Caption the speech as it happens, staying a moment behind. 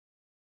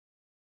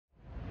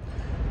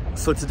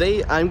So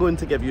today I'm going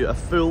to give you a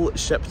full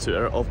ship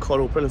tour of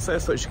Coral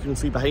Princess, which you can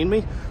see behind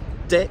me,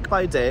 deck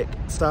by deck,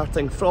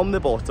 starting from the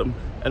bottom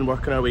and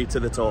working our way to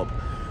the top.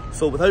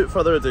 So without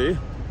further ado,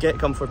 get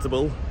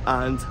comfortable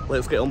and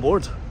let's get on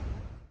board.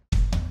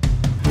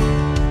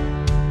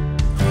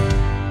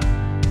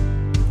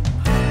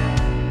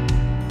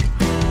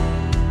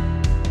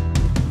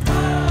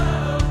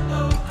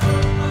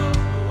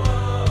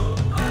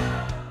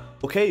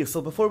 Okay,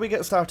 so before we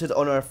get started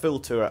on our full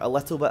tour, a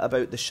little bit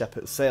about the ship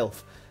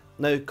itself.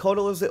 Now,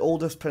 Coral is the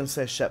oldest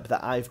princess ship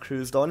that I've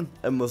cruised on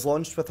and was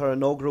launched with our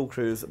inaugural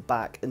cruise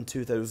back in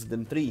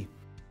 2003.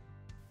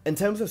 In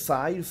terms of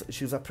size,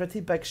 she's a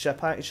pretty big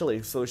ship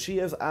actually, so she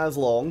is as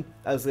long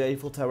as the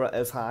Eiffel Tower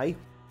is high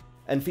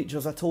and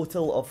features a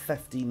total of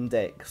 15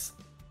 decks.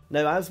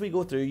 Now, as we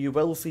go through, you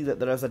will see that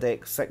there is a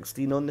deck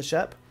 16 on the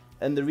ship,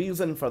 and the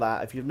reason for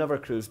that, if you've never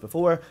cruised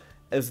before,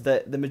 is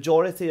that the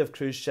majority of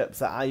cruise ships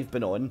that I've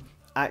been on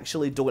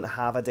actually don't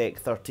have a deck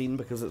 13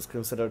 because it's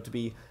considered to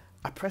be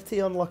a pretty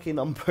unlucky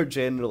number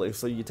generally,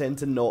 so you tend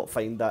to not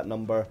find that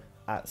number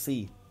at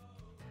sea.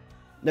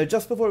 Now,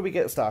 just before we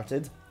get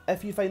started,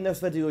 if you find this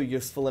video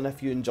useful and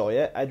if you enjoy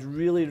it, I'd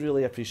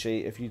really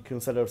appreciate if you'd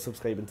consider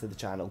subscribing to the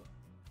channel.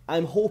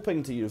 I'm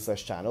hoping to use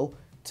this channel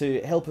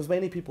to help as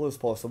many people as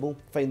possible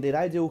find their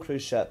ideal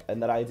cruise ship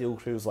and their ideal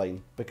cruise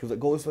line, because it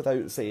goes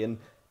without saying,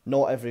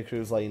 not every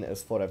cruise line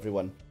is for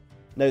everyone.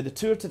 Now, the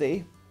tour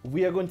today,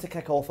 we are going to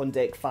kick off on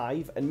deck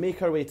 5 and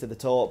make our way to the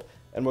top,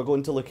 and we're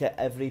going to look at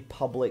every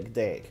public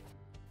deck.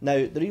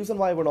 Now, the reason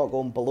why we're not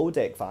going below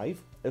deck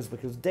 5 is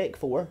because deck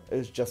 4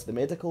 is just the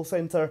medical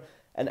centre,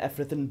 and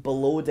everything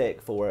below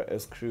deck 4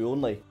 is crew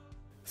only.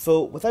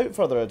 So, without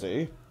further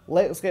ado,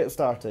 let's get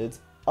started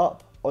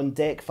up on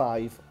deck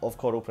 5 of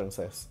Coral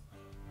Princess.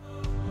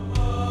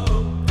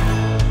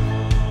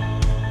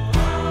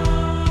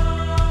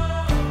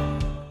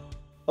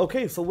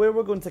 Okay, so where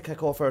we're going to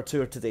kick off our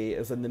tour today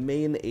is in the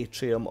main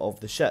atrium of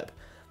the ship.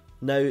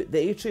 Now, the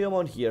atrium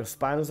on here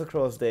spans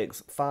across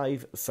decks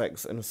 5,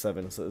 6 and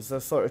 7, so it's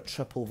this sort of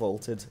triple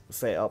vaulted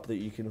setup that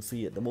you can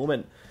see at the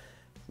moment.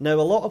 Now,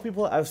 a lot of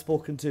people that I've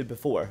spoken to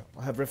before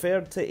have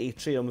referred to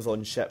atriums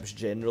on ships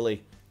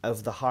generally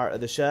as the heart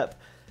of the ship,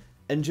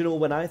 and you know,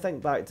 when I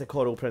think back to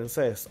Coral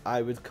Princess,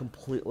 I would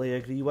completely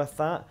agree with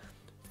that.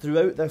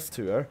 Throughout this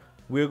tour,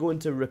 we're going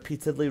to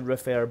repeatedly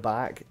refer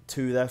back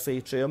to this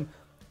atrium,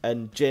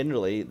 and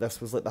generally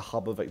this was like the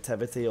hub of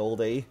activity all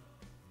day.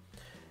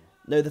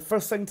 Now, the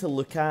first thing to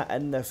look at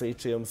in this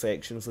atrium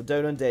section, so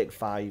down on deck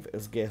 5,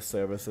 is guest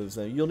services.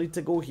 Now, you'll need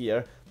to go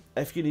here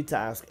if you need to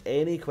ask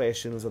any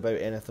questions about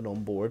anything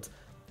on board,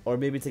 or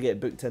maybe to get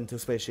booked into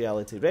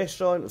speciality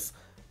restaurants,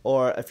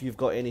 or if you've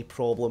got any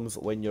problems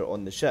when you're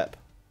on the ship.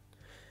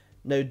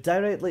 Now,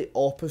 directly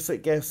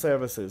opposite guest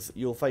services,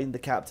 you'll find the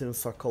Captain's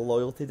Circle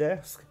loyalty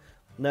desk.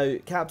 Now,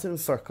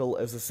 Captain's Circle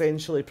is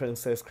essentially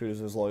Princess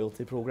Cruises'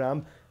 loyalty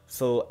programme,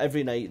 so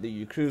every night that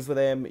you cruise with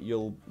them,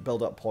 you'll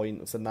build up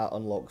points and that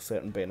unlocks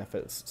certain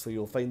benefits, so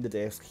you'll find the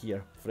desk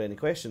here for any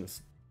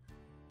questions.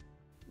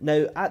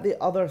 Now, at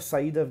the other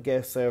side of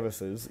guest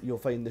services, you'll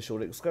find the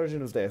shore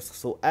excursions desk,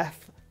 so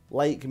if,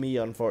 like me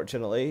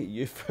unfortunately,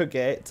 you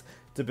forget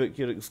to book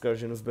your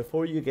excursions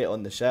before you get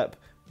on the ship,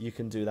 you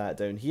can do that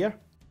down here.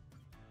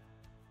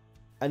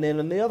 And then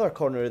in the other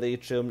corner of the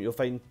atrium, you'll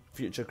find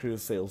future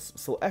cruise sales.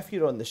 So if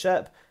you're on the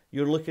ship,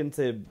 you're looking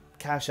to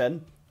cash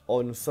in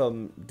on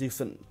some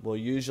decent, well,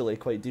 usually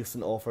quite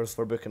decent offers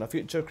for booking a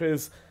future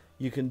cruise,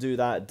 you can do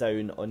that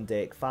down on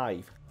deck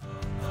 5.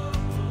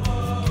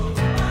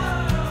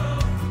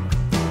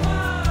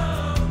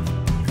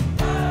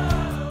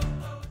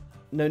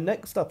 Now,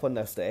 next up on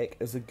this deck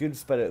is the Good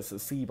Spirits at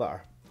Sea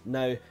bar.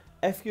 Now,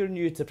 if you're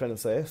new to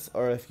Princess,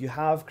 or if you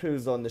have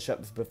cruised on the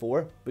ships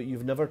before, but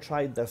you've never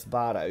tried this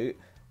bar out,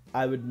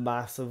 I would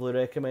massively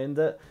recommend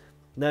it.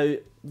 Now,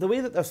 the way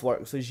that this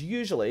works is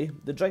usually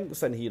the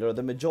drinks in here, or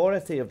the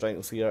majority of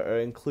drinks here, are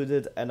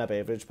included in a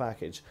beverage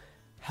package.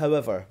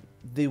 However,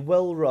 they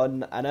will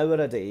run an hour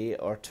a day,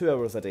 or 2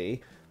 hours a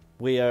day,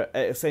 where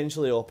it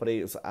essentially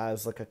operates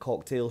as like a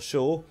cocktail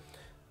show.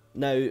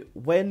 Now,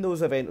 when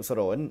those events are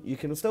on, you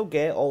can still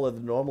get all of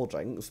the normal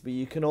drinks, but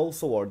you can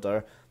also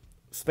order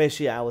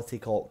speciality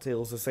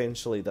cocktails,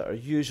 essentially, that are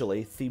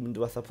usually themed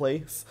with a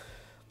place.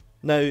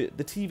 Now,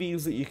 the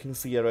TVs that you can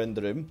see around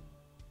the room,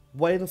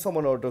 when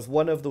someone orders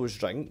one of those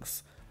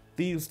drinks,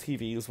 these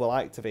TVs will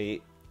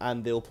activate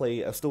and they'll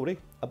play a story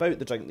about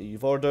the drink that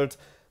you've ordered.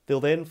 They'll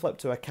then flip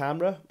to a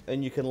camera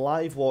and you can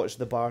live watch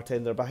the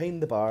bartender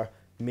behind the bar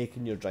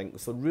making your drink.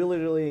 So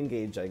really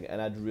engaging,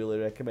 and I'd really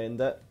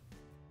recommend it.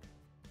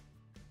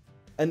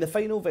 And the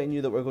final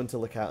venue that we're going to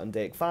look at on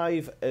deck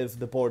 5 is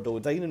the Bordeaux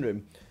dining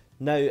room.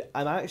 Now,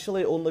 I'm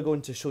actually only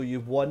going to show you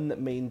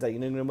one main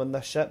dining room on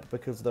this ship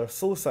because they're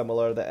so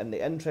similar that in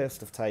the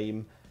interest of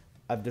time,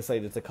 I've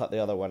decided to cut the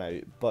other one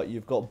out. But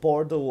you've got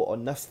Bordeaux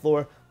on this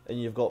floor, and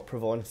you've got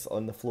Provence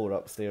on the floor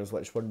upstairs,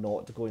 which we're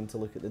not going to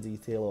look at the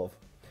detail of.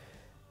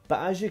 But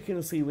as you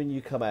can see when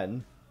you come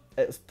in,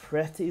 it's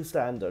pretty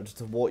standard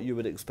to what you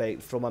would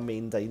expect from a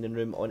main dining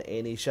room on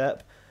any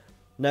ship.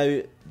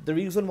 Now, the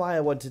reason why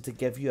I wanted to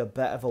give you a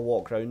bit of a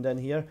walk around in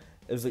here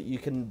is that you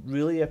can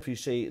really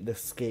appreciate the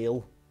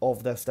scale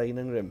of this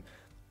dining room.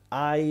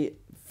 I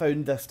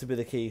found this to be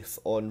the case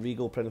on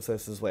Regal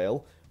Princess as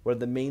well, where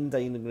the main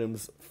dining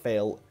rooms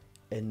felt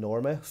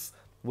enormous,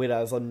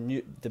 whereas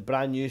on the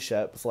brand new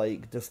ships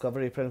like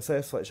Discovery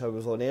Princess, which I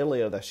was on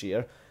earlier this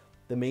year,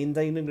 the main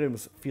dining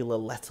rooms feel a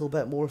little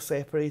bit more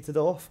separated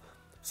off.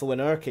 So in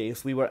our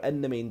case, we were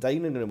in the main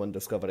dining room on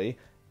Discovery,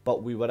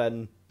 but we were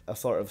in a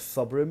sort of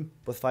sub-room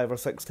with 5 or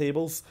 6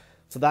 tables.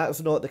 So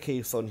that's not the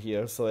case on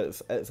here, so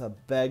it's a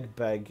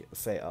big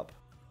setup.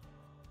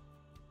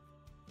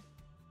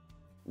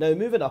 Now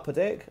moving up a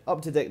deck,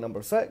 up to deck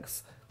number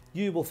 6,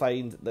 you will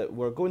find that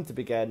we're going to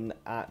begin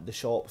at the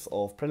shops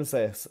of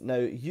Princess. Now,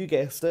 you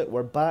guessed it,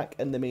 we're back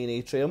in the main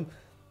atrium.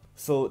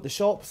 So the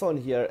shops on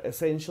here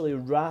essentially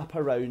wrap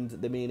around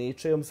the main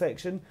atrium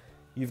section.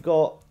 You've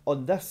got,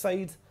 on this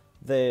side,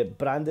 the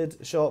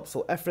branded shop,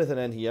 so everything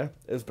in here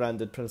is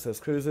branded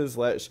Princess Cruises,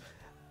 which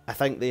I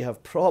think they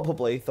have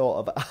probably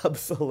thought of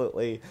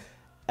absolutely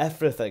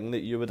everything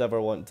that you would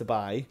ever want to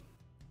buy.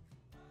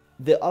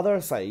 The other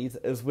side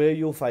is where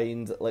you'll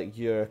find like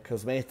your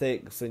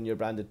cosmetics and your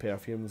branded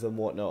perfumes and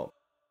whatnot.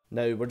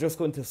 Now we're just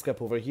going to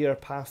skip over here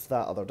past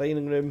that other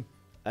dining room,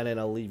 and then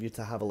I'll leave you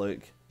to have a look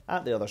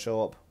at the other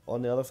shop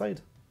on the other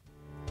side.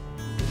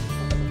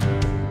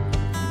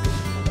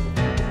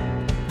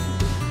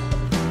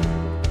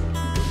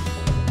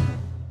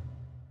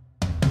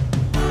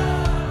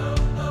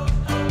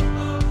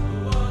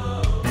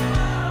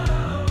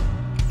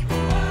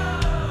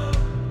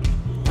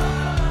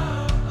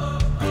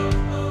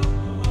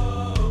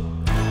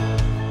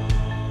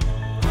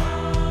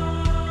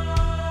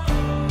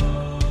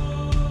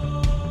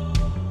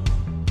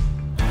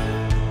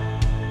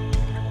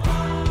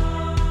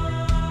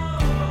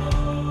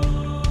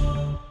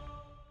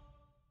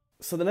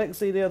 So the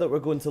next area that we're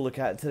going to look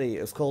at today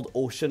is called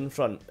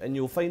Oceanfront, and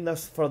you'll find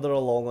this further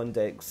along on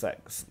deck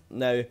 6.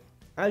 Now,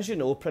 as you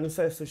know,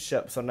 Princess's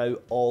ships are now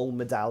all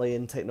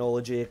medallion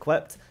technology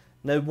equipped.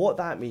 Now what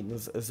that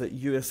means is that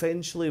you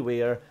essentially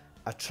wear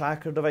a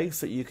tracker device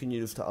that you can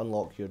use to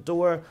unlock your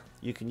door,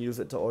 you can use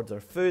it to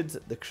order food,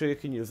 the crew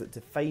can use it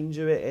to find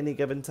you at any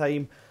given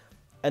time.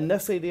 And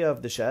this area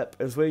of the ship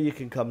is where you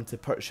can come to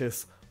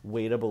purchase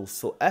wearables.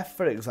 So if,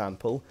 for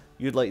example,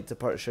 you'd like to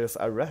purchase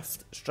a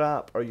wrist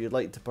strap, or you'd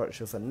like to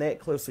purchase a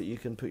necklace that you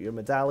can put your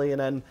medallion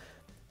in,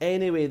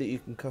 any way that you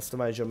can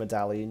customise your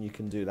medallion, you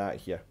can do that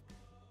here.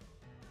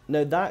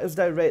 Now that is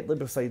directly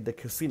beside the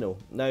casino.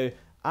 Now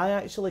I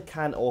actually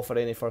can't offer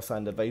any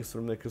first-hand advice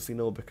from the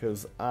casino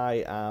because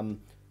I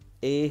am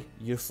A,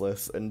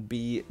 useless, and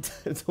B,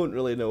 don't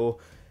really know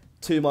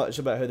too much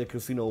about how the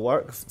casino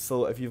works.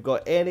 So if you've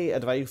got any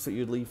advice that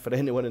you'd leave for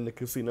anyone in the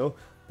casino,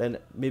 then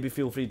maybe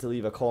feel free to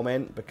leave a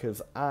comment,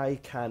 because I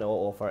cannot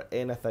offer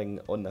anything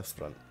on this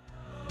front.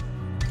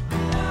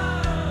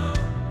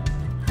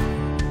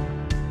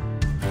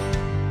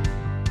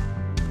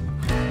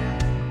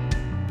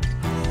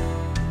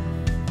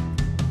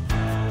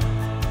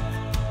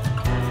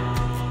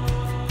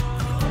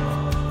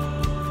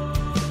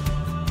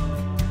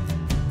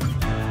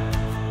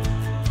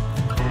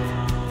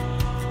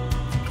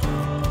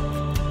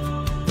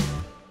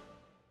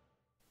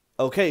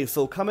 Okay,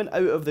 so coming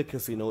out of the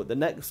casino, the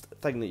next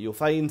thing that you'll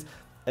find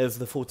is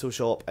the photo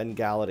shop and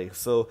gallery.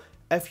 So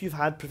if you've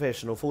had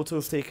professional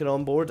photos taken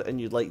on board and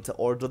you'd like to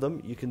order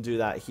them, you can do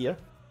that here.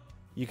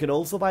 You can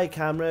also buy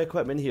camera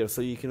equipment here,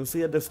 so you can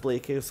see a display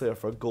case there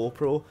for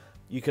GoPro.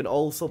 You can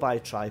also buy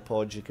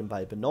tripods, you can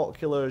buy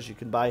binoculars, you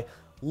can buy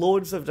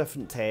loads of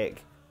different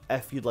tech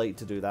if you'd like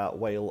to do that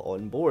while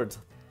on board.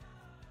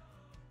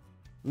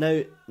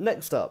 Now,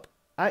 next up,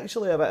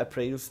 actually a bit of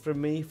praise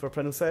from me for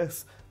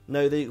Princess.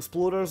 Now, the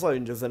Explorers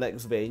Lounge is the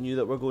next venue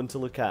that we're going to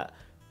look at,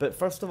 but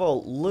first of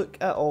all, look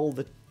at all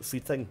the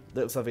seating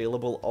that's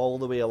available all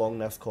the way along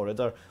this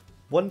corridor.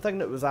 One thing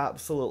that was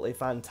absolutely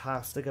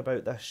fantastic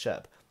about this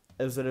ship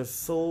is there is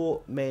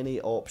so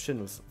many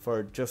options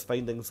for just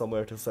finding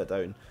somewhere to sit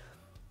down.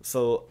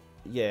 So,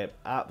 yeah,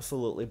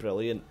 absolutely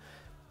brilliant.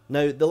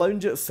 Now, the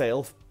lounge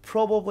itself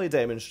probably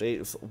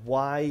demonstrates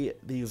why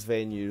these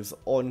venues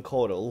on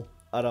Coral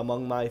are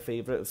among my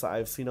favourites that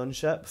I've seen on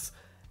ships.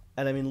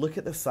 And I mean, look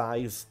at the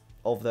size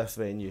of this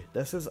venue.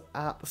 This is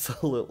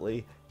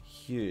absolutely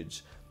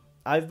huge.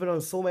 I've been on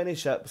so many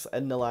ships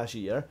in the last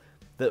year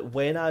that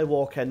when I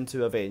walk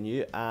into a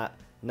venue at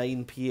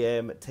 9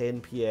 PM, 10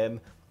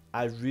 PM,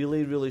 I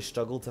really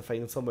struggle to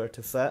find somewhere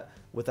to sit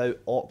without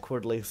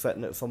awkwardly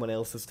sitting at someone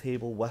else's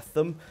table with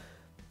them.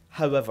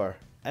 However,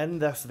 in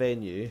this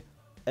venue,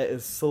 it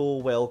is so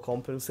well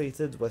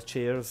compensated with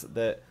chairs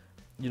that,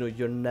 you know,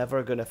 you're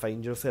never going to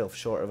find yourself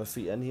short of a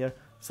seat in here.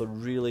 So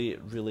really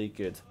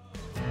good.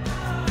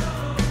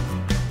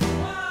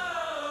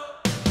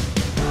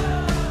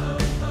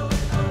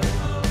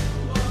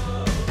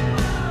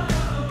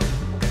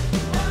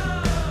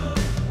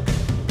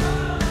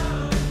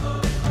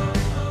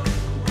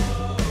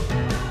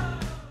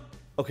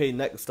 Okay,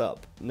 next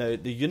up. Now,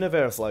 the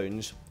Universe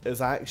Lounge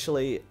is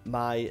actually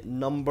my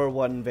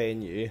 #1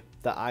 venue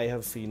that I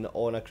have seen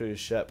on a cruise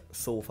ship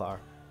so far.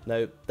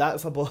 Now,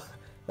 that's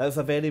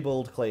a very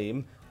bold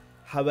claim.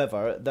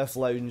 However, this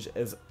lounge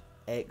is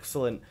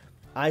excellent.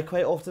 I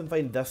quite often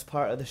find this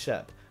part of the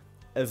ship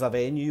is a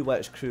venue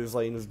which cruise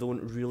lines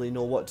don't really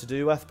know what to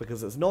do with,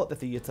 because it's not the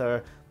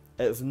theatre,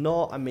 it's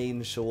not a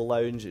main show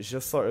lounge, it's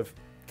just sort of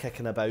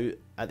kicking about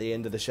at the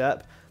end of the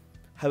ship.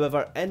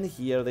 However, in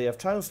here they have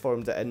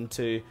transformed it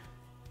into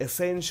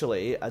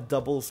essentially a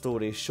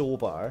double-storey show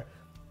bar,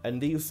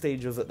 and these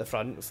stages at the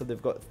front, so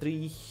they've got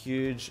 3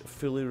 huge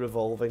fully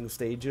revolving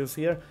stages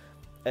here.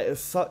 It is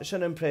such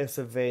an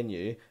impressive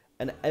venue,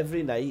 and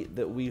every night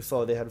that we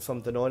saw they had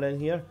something on in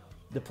here,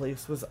 the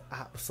place was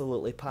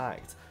absolutely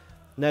packed.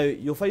 Now,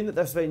 you'll find that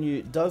this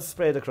venue does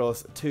spread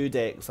across 2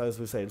 decks, as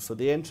we said, so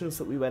the entrance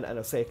that we went in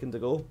a second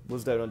ago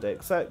was down on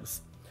deck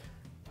 6,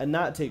 and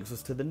that takes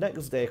us to the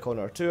next deck on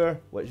our tour,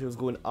 which is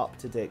going up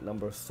to deck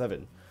number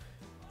 7.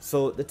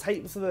 So the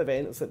types of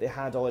events that they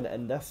had on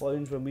in this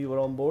lounge when we were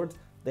on board,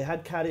 they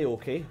had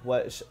karaoke,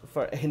 which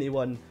for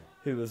anyone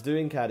who was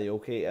doing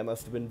karaoke, it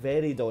must have been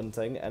very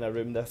daunting in a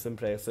room this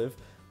impressive,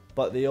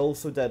 but they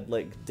also did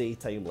like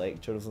daytime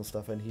lectures and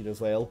stuff in here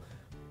as well.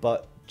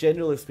 But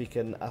generally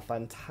speaking, a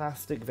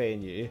fantastic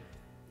venue,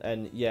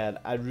 and yeah,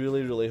 I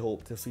really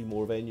hope to see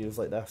more venues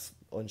like this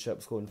on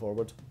ships going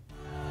forward.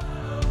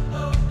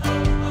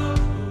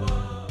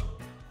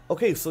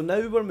 Okay, so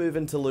now we're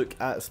moving to look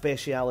at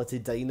speciality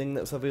dining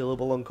that's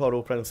available on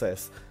Coral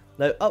Princess.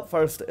 Now, up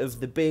first is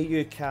the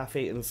Bayou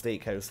Cafe and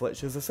Steakhouse,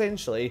 which is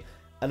essentially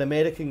an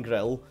American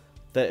grill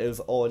that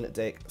is on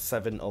deck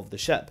 7 of the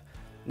ship.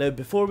 Now,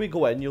 before we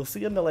go in, you'll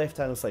see on the left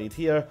hand side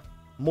here,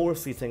 more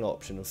seating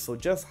options. So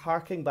just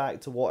harking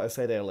back to what I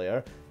said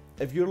earlier,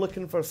 if you're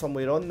looking for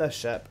somewhere on this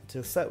ship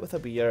to sit with a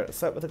beer,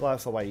 sit with a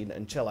glass of wine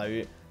and chill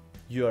out,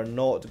 you are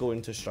not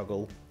going to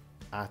struggle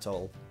at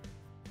all.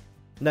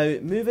 Now,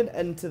 moving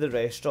into the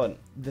restaurant,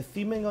 the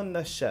theming on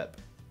this ship,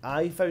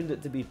 I found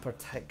it to be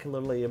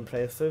particularly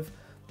impressive.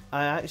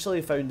 I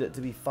actually found it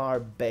to be far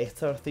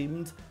better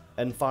themed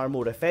and far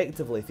more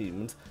effectively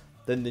themed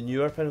than the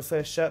newer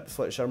Princess ships,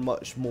 which are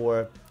much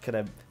more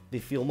they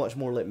feel much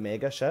more like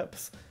mega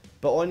ships.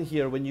 But on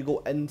here, when you go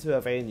into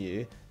a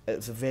venue,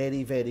 it's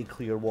very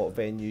clear what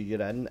venue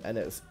you're in, and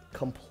it's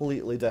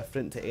completely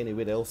different to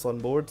anywhere else on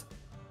board.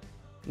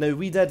 Now,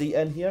 we did eat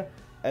in here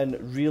and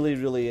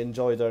really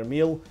enjoyed our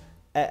meal.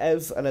 It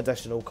is an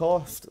additional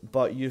cost,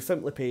 but you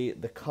simply pay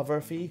the cover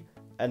fee,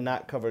 and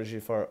that covers you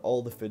for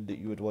all the food that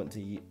you would want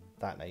to eat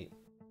that night.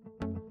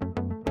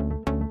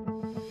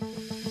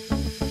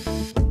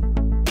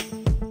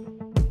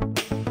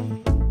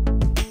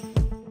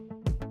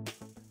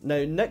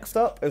 Now, next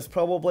up is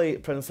probably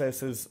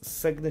Princess's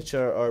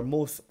signature or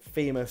most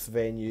famous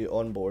venue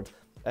on board,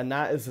 and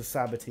that is the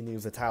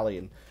Sabatini's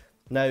Italian.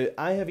 Now,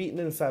 I have eaten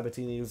in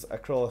Sabatini's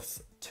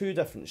across 2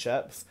 different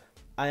ships.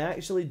 I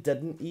actually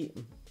didn't eat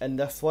in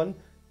this one,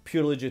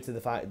 purely due to the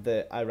fact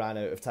that I ran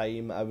out of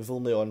time. I was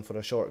only on for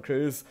a short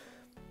cruise.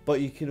 But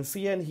you can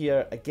see in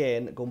here,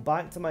 again, going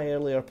back to my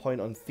earlier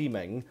point on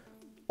theming,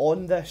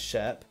 on this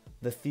ship,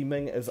 the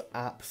theming is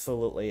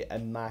absolutely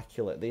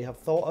immaculate. They have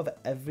thought of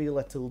every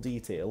little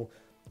detail,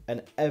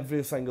 and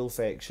every single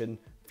section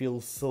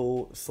feels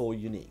so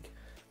unique.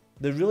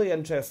 The really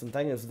interesting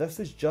thing is this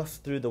is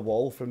just through the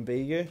wall from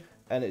Bayou,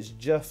 and it's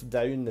just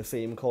down the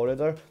same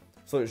corridor.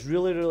 So it's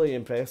really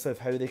impressive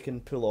how they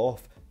can pull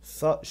off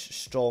such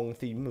strong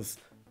themes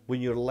when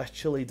you're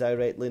literally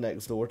directly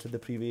next door to the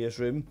previous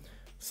room.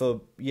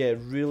 So yeah,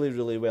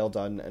 really well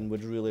done, and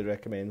would really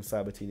recommend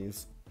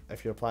Sabatini's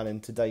if you're planning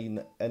to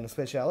dine in a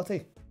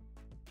speciality.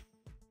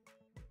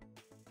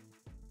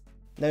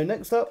 Now,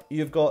 next up,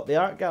 you've got the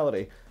art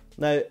gallery.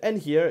 Now, in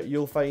here,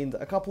 you'll find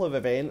a couple of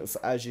events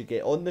as you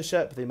get on the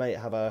ship. They might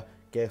have a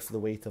guess the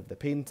weight of the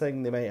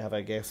painting, they might have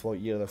a guess what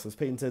year this was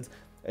painted,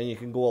 and you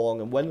can go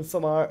along and win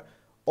some art,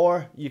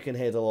 or you can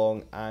head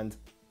along and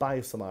buy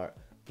some art.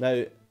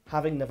 Now,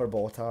 having never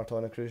bought art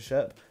on a cruise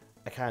ship,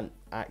 I can't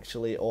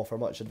actually offer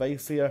much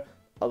advice here,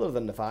 other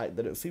than the fact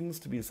that it seems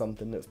to be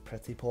something that's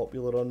pretty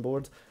popular on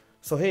board.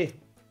 So hey,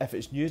 if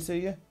it's new to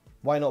you,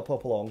 why not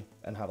pop along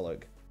and have a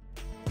look?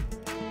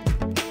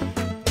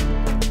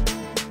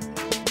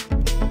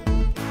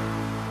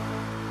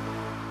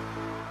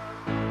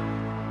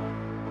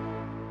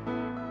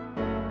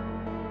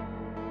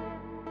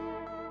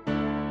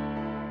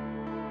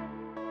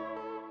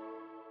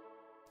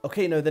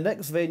 Okay, now the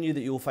next venue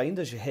that you'll find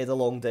as you head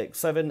along deck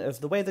 7 is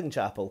the wedding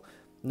chapel.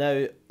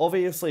 Now,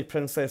 obviously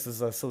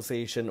Princess's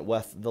association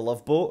with the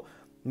Love Boat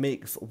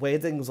makes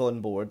weddings on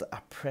board a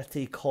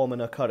pretty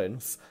common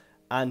occurrence,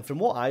 and from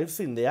what I've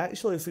seen, they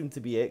actually seem to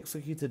be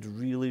executed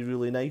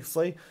really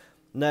nicely.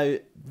 Now,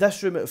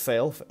 this room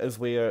itself is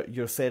where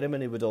your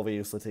ceremony would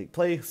obviously take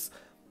place,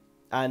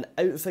 and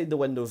outside the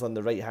windows on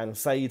the right hand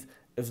side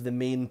is the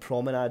main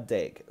promenade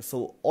deck.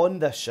 So on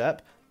this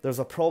ship, there's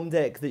a prom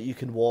deck that you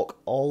can walk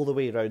all the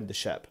way around the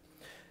ship.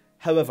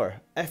 However,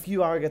 if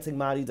you are getting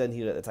married in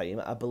here at the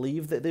time, I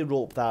believe that they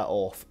rope that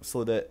off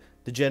so that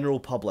the general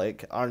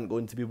public aren't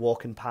going to be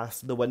walking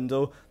past the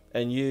window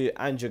and you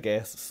and your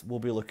guests will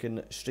be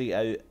looking straight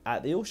out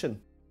at the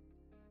ocean.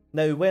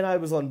 Now, when I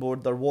was on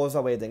board, there was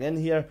a wedding in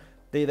here.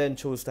 They then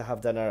chose to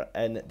have dinner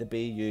in the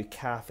Bayou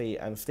Cafe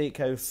and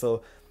Steakhouse,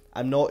 so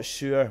I'm not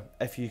sure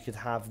if you could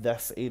have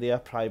this area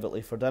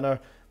privately for dinner.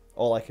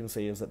 All I can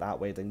say is that that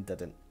wedding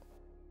didn't.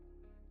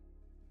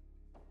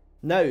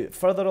 Now,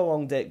 further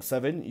along deck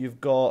 7,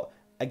 you've got,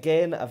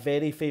 again, a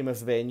very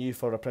famous venue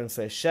for a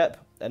princess ship,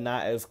 and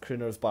that is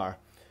Crooners Bar.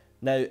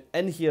 Now,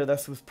 in here,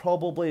 this was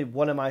probably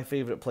one of my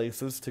favourite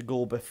places to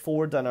go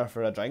before dinner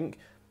for a drink.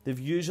 They've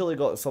usually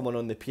got someone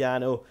on the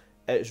piano.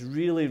 It's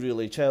really,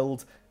 really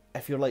chilled.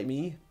 If you're like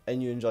me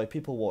and you enjoy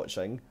people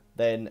watching,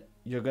 then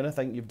you're going to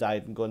think you've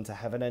died and gone to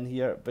heaven in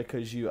here,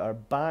 because you are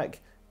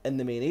back in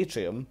the main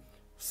atrium.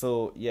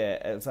 So yeah,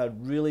 it's a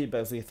really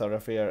busy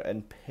thoroughfare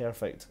and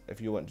perfect if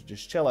you want to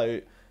just chill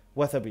out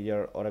with a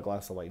beer or a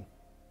glass of wine.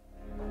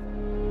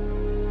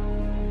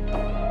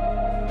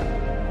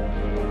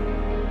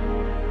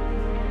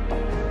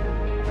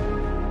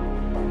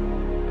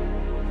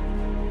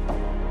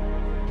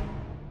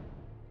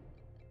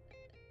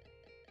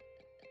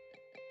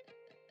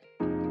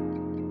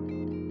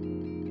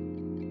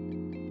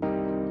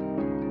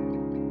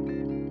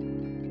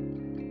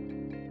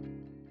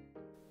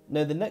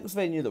 Now, the next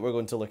venue that we're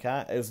going to look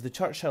at is the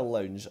Churchill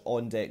Lounge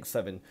on deck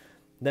 7.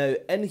 Now,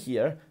 in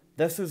here,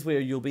 this is where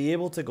you'll be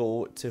able to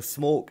go to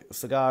smoke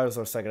cigars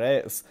or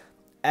cigarettes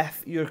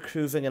if you're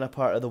cruising in a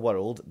part of the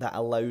world that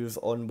allows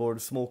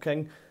onboard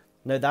smoking.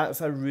 Now, that's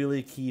a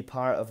really key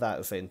part of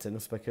that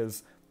sentence,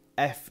 because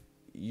if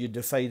you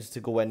decide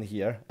to go in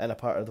here in a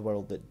part of the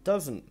world that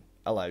doesn't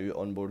allow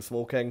onboard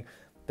smoking,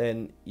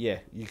 then yeah,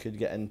 you could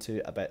get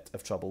into a bit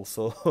of trouble.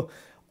 So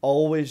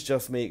always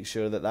just make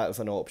sure that that's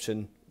an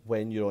option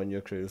when you're on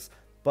your cruise.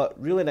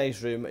 But really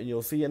nice room, and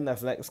you'll see in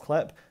this next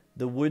clip,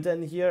 the wood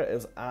in here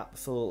is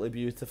absolutely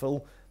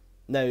beautiful.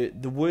 Now,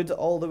 the wood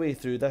all the way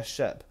through this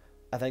ship,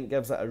 I think,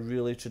 gives it a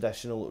really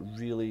traditional,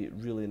 really,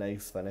 really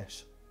nice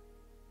finish.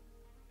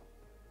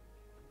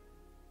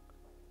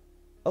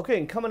 Okay,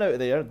 and coming out of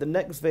there, the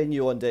next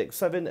venue on deck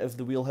 7 is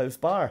the Wheelhouse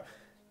Bar.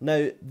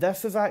 Now,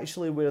 this is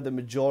actually where the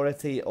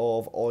majority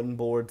of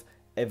onboard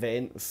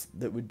events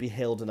that would be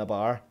held in a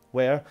bar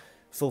were.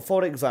 So,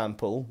 for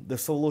example, the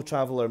Solo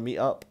Traveller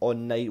meetup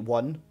on night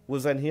 1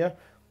 was in here.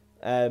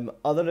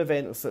 Other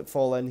events that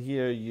fall in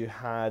here, you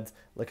had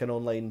like an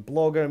online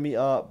blogger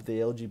meetup,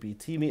 the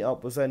LGBT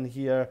meetup was in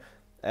here.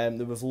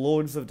 There was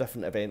loads of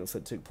different events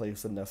that took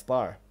place in this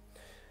bar.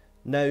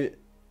 Now,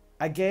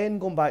 again,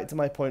 going back to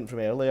my point from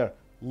earlier,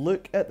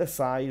 look at the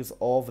size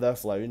of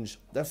this lounge.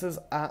 This is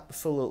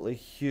absolutely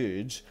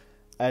huge,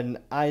 and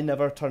I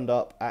never turned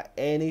up at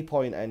any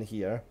point in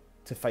here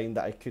to find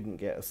that I couldn't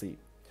get a seat.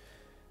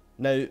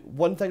 Now,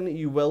 one thing that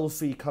you will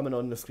see coming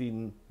on the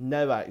screen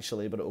now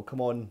actually, but it will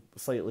come on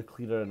slightly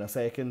clearer in a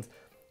second,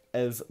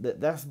 is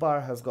that this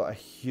bar has got a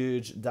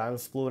huge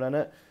dance floor in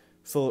it.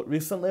 So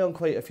recently on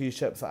quite a few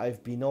ships that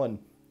I've been on,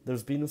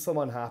 there's been some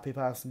unhappy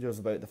passengers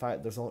about the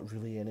fact there's not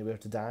really anywhere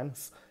to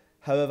dance.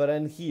 However,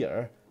 in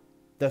here,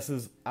 this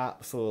is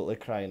absolutely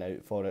crying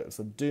out for it.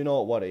 So do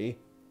not worry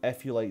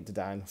if you like to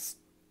dance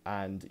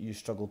and you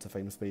struggle to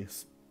find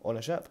space on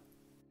a ship.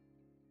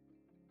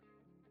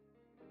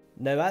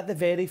 Now, at the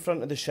very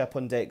front of the ship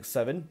on deck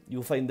 7,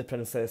 you'll find the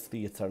Princess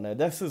Theatre. Now,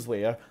 this is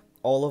where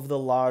all of the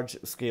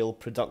large-scale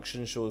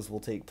production shows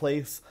will take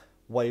place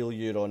while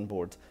you're on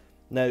board.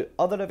 Now,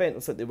 other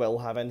events that they will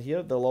have in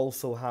here, they'll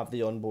also have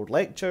the onboard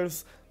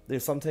lectures. They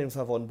sometimes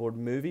have onboard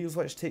movies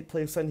which take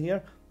place in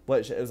here,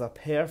 which is a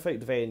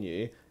perfect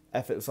venue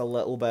if it's a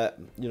little bit,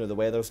 you know, the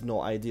weather's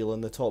not ideal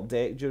on the top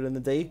deck during the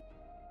day.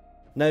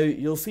 Now,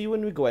 you'll see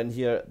when we go in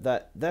here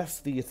that this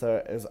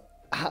theatre is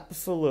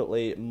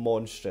absolutely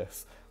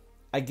monstrous.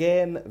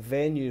 Again,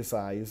 venue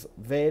size,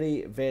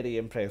 very, very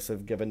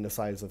impressive given the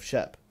size of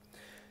ship.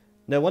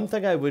 Now, one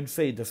thing I would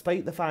say,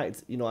 despite the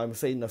fact, you know, I'm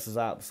saying this is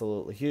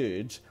absolutely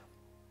huge,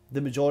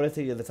 the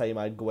majority of the time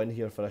I'd go in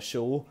here for a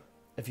show,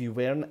 if you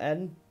weren't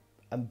in,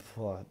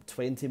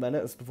 20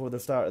 minutes before the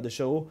start of the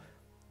show,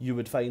 you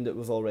would find it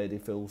was already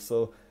full.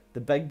 So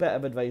the big bit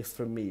of advice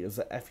from me is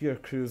that if you're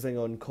cruising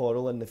on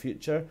Coral in the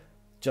future,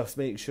 just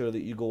make sure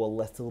that you go a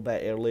little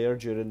bit earlier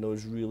during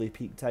those really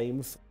peak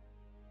times.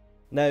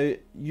 Now,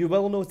 you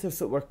will notice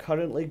that we're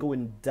currently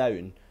going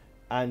down,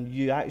 and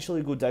you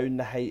actually go down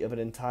the height of an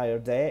entire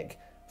deck.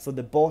 So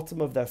the bottom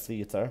of this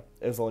theatre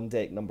is on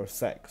deck number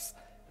 6.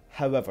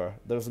 However,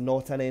 there's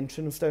not an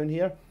entrance down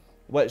here,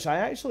 which I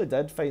actually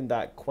did find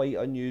that quite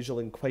unusual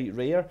and quite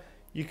rare.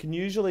 You can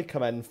usually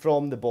come in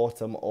from the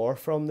bottom or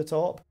from the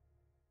top.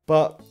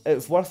 But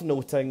it's worth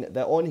noting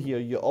that on here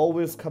you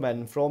always come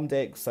in from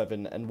deck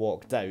 7 and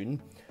walk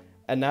down.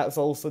 And that's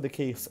also the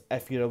case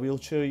if you're a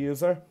wheelchair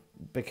user,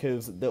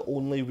 because the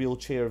only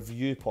wheelchair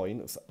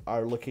viewpoints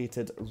are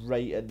located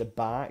right at the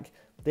back.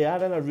 They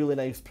are in a really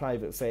nice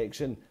private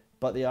section,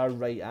 but they are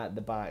right at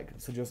the back.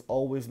 So just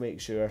always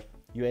make sure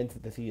you enter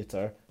the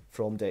theatre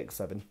from deck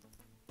 7.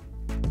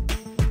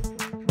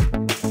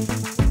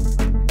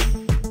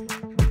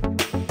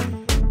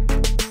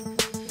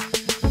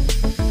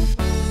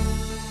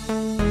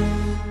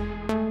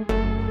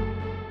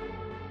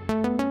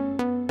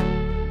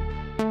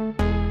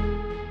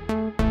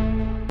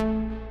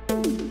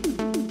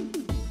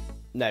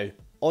 Now,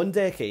 on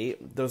deck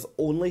 8, there's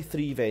only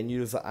 3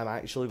 venues that I'm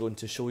actually going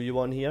to show you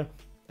on here,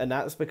 and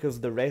that's because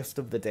the rest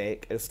of the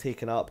deck is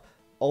taken up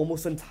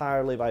almost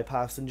entirely by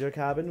passenger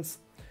cabins.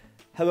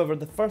 However,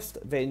 the first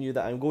venue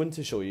that I'm going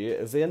to show you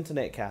is the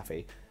Internet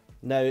Cafe.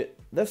 Now,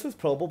 this is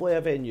probably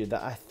a venue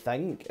that I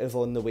think is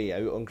on the way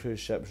out on cruise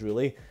ships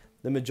really.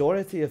 The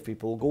majority of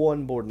people go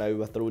on board now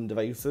with their own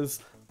devices,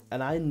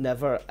 and I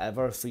never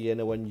ever see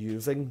anyone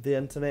using the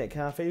Internet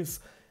Cafes.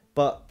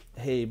 But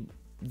hey,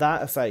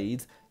 that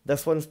aside,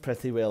 this one's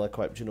pretty well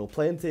equipped, you know,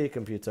 plenty of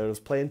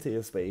computers, plenty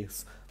of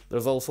space.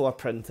 There's also a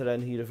printer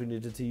in here if we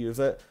needed to use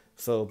it.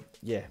 So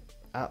yeah,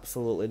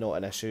 absolutely not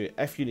an issue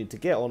if you need to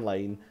get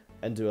online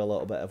and do a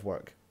little bit of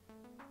work.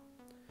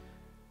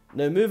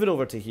 Now moving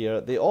over to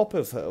here, the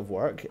opposite of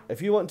work, if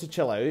you want to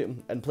chill out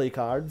and play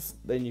cards,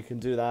 then you can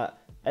do that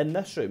in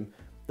this room.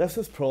 This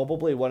is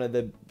probably one of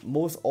the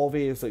most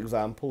obvious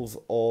examples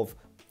of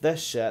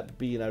this ship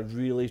being a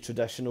really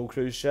traditional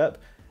cruise ship.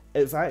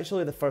 It's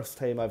actually the first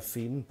time I've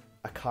seen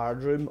a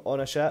card room on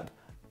a ship,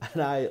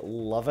 and I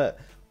love it.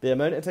 The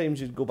amount of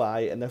times you'd go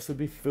by and this would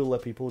be full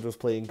of people just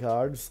playing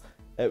cards,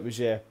 it was,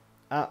 yeah,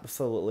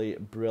 absolutely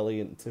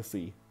brilliant to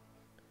see.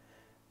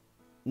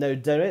 Now,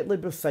 directly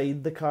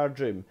beside the card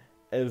room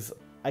is,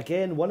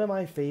 again, one of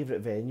my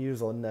favourite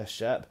venues on this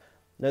ship.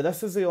 Now,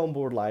 this is the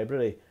onboard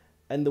library,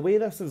 and the way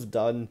this is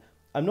done,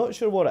 I'm not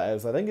sure what it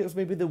is. I think it's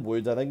maybe the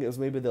wood, I think it's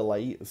maybe the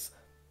lights,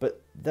 but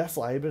this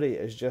library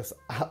is just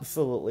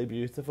absolutely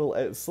beautiful.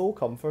 It's so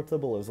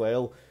comfortable as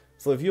well.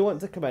 So if you want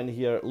to come in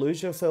here,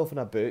 lose yourself in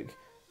a book,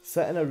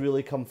 sit in a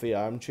really comfy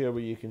armchair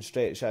where you can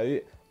stretch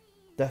out,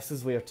 this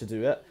is where to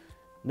do it.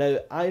 Now,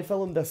 I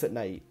filmed this at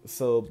night,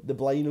 so the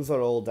blinds are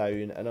all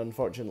down, and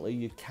unfortunately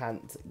you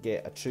can't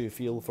get a true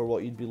feel for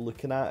what you'd be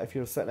looking at if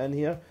you're sitting in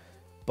here.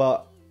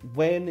 But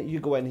when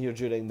you go in here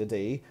during the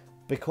day,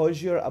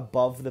 because you're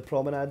above the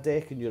promenade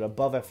deck and you're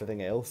above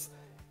everything else,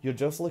 you're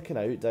just looking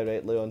out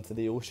directly onto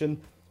the ocean.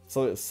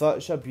 So it's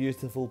such a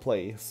beautiful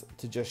place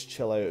to just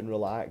chill out and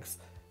relax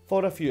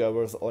for a few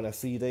hours on a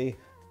sea day,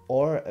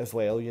 or as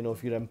well, you know,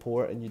 if you're in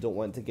port and you don't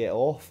want to get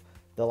off,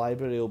 the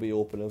library will be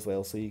open as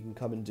well, so you can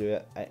come and do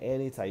it at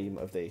any time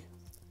of day.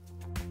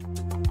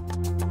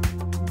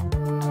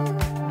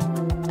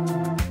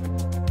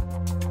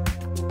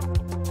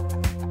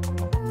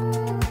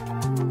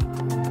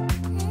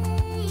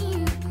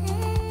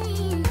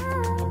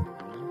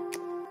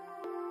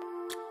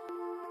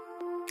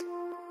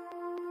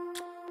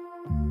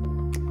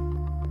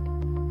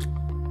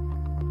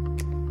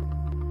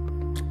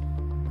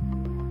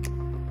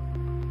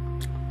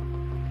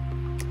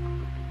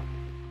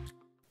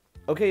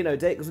 Okay, now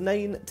decks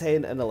 9,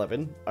 10 and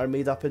 11 are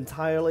made up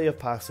entirely of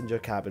passenger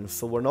cabins,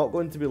 so we're not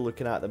going to be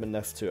looking at them in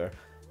this tour.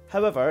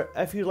 However,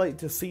 if you'd like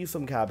to see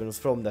some cabins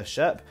from this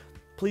ship,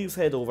 please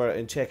head over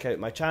and check out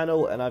my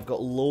channel, and I've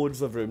got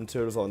loads of room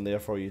tours on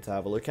there for you to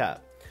have a look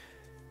at.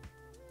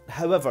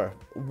 However,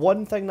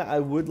 one thing that I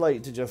would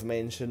like to just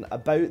mention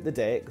about the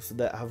decks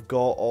that have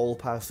got all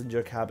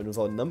passenger cabins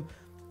on them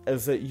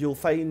is that you'll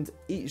find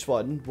each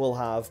one will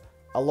have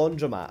a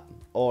laundromat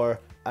or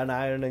an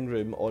ironing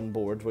room on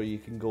board where you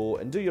can go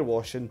and do your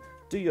washing,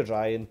 do your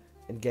drying,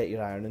 and get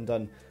your ironing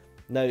done.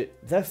 Now,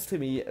 this to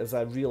me is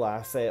a real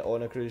asset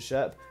on a cruise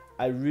ship.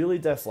 I really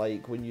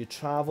dislike when you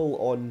travel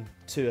on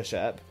to a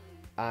ship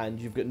and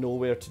you've got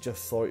nowhere to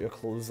just sort your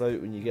clothes out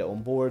when you get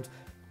on board,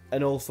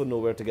 and also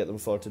nowhere to get them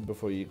sorted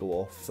before you go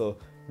off. So,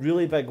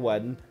 really big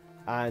win,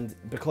 and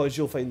because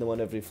you'll find them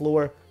on every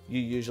floor, you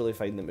usually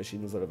find that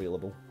machines are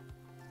available.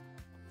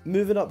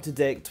 Moving up to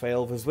deck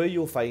 12 is where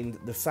you'll find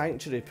the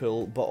sanctuary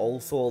pool, but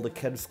also all the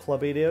kids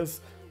club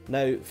areas.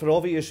 Now, for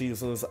obvious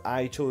reasons,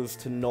 I chose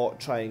to not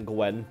try and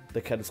go in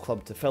the kids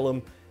club to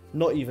film,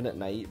 not even at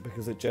night,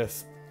 because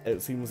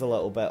it seems a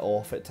little bit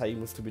off at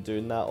times to be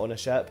doing that on a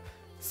ship.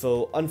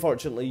 So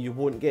unfortunately you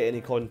won't get any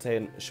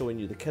content showing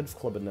you the kids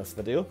club in this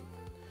video.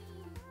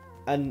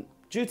 And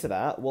due to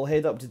that, we'll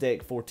head up to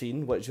deck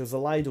 14, which is the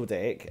Lido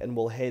deck, and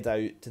we'll head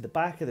out to the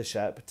back of the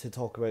ship to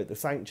talk about the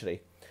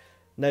sanctuary.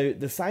 Now,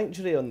 the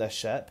sanctuary on this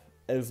ship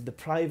is the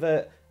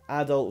private,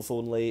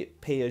 adults-only,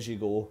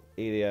 pay-as-you-go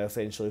area,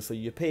 essentially. So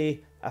you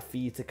pay a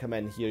fee to come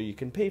in here. You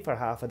can pay for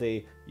half a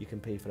day, you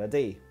can pay for a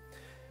day.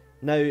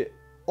 Now,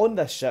 on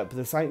this ship,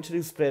 the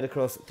sanctuary is spread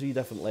across 3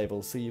 different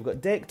levels. So you've got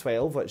deck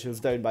 12, which is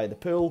down by the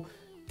pool,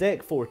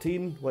 deck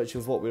 14, which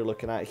is what we're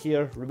looking at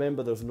here.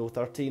 Remember, there's no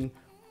 13.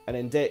 And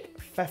then deck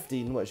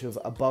 15, which is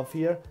above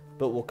here,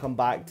 but we'll come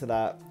back to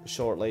that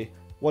shortly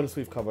once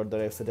we've covered the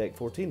rest of deck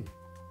 14.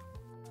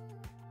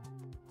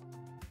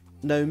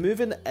 Now,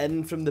 moving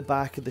in from the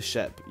back of the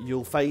ship,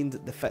 you'll find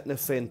the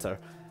fitness centre.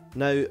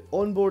 Now,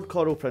 on board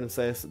Coral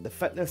Princess, the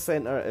fitness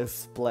centre is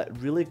split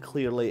really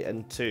clearly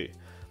in 2.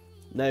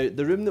 Now,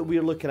 the room that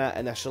we're looking at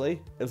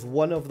initially is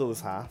one of those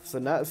halves,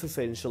 and that's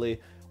essentially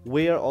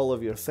where all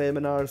of your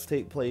seminars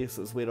take place,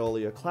 it's where all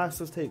of your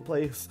classes take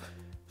place.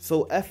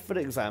 So if, for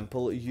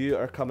example, you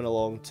are coming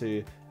along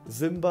to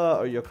Zumba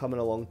or you're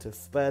coming along to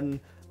spin,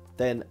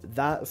 then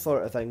that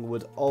sort of thing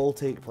would all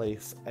take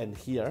place in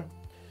here.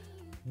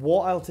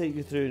 What I'll take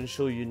you through and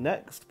show you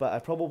next, but I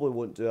probably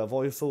won't do a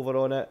voiceover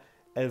on it,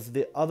 is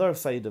the other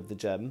side of the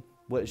gym,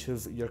 which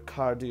is your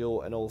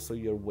cardio and also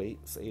your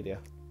weights area.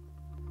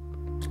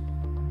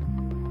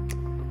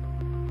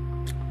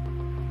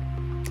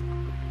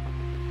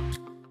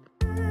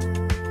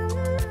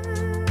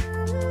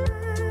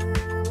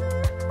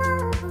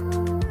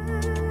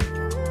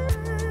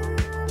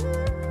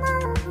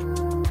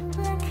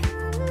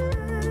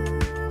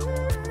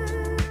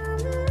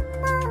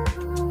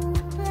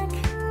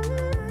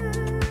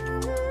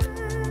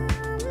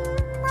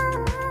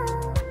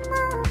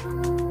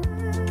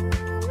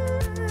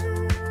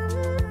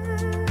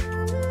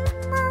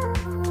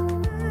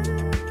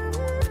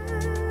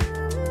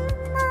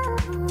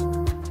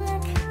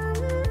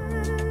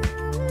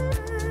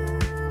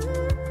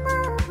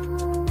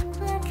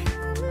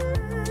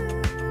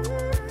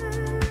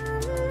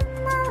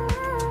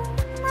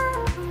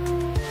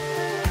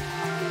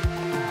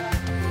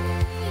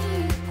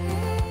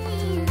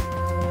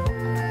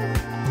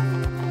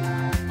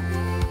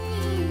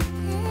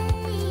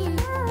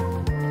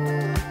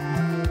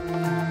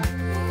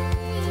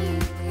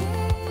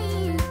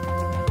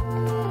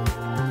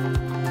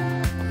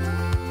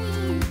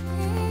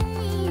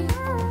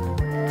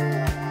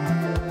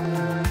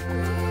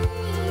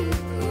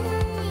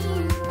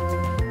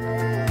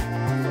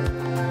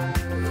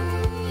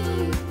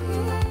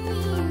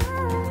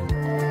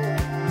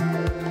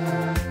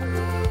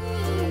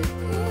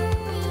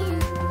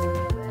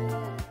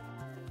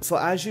 So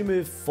as you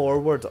move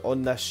forward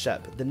on this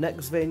ship, the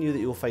next venue that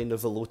you'll find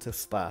is a Lotus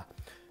Spa.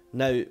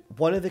 Now,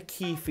 one of the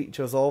key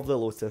features of the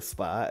Lotus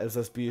Spa is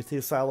this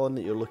beauty salon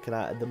that you're looking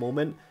at the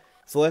moment.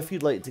 So if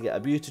you'd like to get a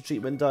beauty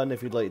treatment done,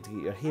 if you'd like to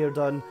get your hair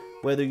done,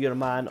 whether you're a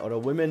man or a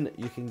woman,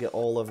 you can get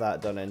all of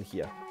that done in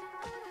here.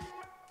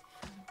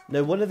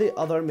 Now, one of the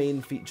other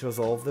main features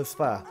of the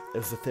spa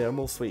is the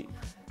thermal suite.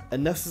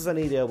 And this is an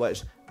area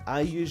which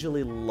I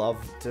usually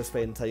love to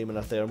spend time in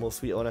a thermal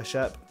suite on a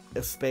ship,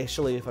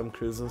 especially if I'm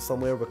cruising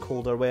somewhere with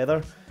colder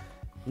weather.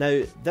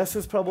 Now, this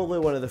is probably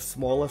one of the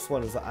smallest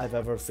ones that I've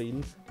ever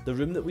seen. The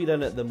room that we're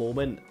in at the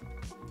moment,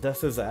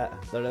 this is it.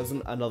 There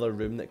isn't another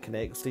room that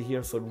connects to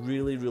here, so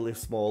really, really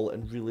small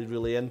and really,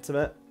 really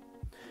intimate.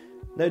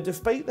 Now,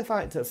 despite the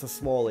fact it's a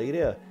small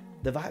area,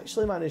 they've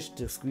actually managed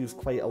to squeeze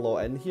quite a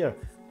lot in here.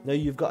 Now,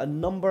 you've got a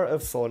number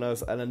of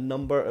saunas and a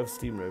number of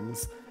steam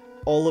rooms,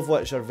 all of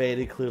which are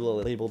very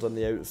clearly labelled on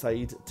the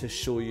outside to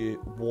show you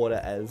what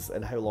it is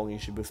and how long you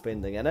should be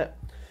spending in it.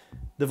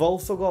 They've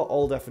also got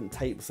all different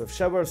types of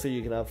showers, so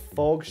you can have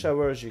fog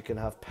showers, you can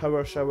have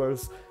power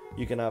showers,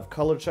 you can have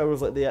coloured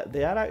showers. Like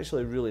they are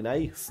actually really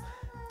nice.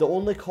 The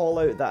only call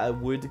out that I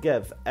would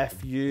give,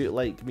 if you,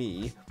 like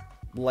me,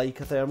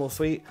 like a thermal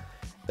suite,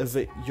 is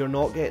that you're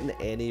not getting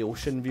any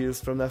ocean views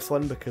from this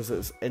one because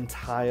it's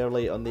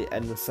entirely on the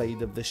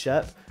inside of the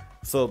ship.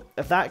 So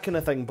if that kind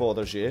of thing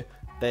bothers you,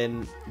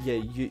 then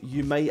yeah,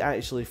 you might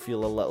actually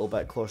feel a little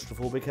bit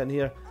claustrophobic in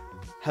here.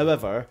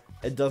 However,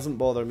 it doesn't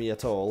bother me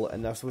at all,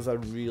 and this was a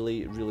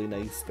really, really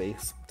nice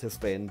space to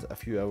spend a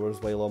few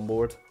hours while on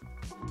board.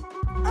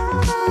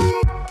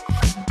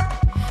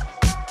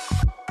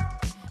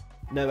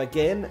 Now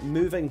again,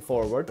 moving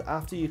forward,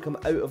 after you come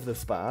out of the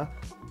spa,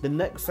 the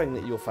next thing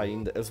that you'll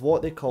find is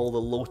what they call the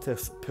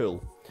Lotus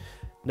Pool.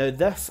 Now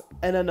this,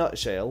 in a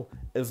nutshell,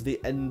 is the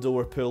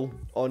indoor pool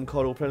on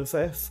Coral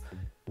Princess,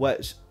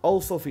 which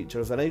also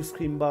features an ice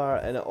cream bar,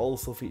 and it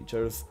also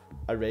features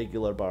a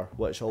regular bar,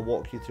 which I'll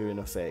walk you through in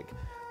a sec.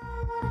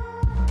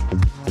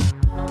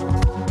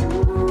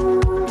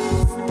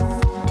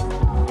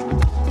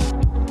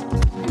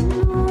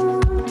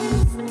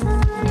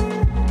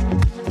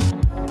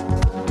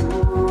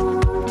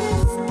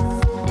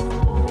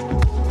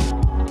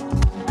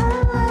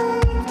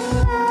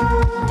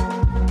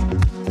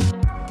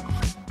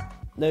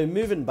 Now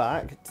moving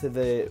back to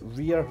the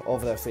rear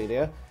of this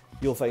area,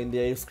 you'll find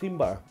the ice cream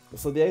bar.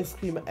 So the ice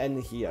cream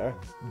in here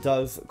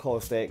does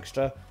cost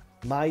extra.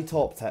 My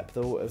top tip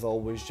though is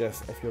always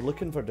just, if you're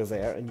looking for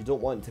dessert and you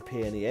don't want to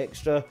pay any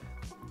extra,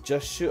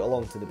 just shoot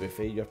along to the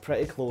buffet. You're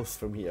pretty close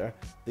from here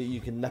that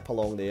you can nip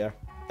along there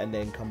and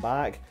then come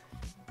back.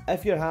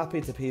 If you're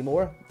happy to pay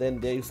more, then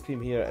the ice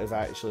cream here is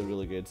actually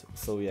really good.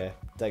 So yeah,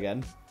 dig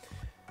in.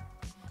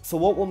 So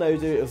what we'll now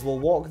do is we'll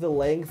walk the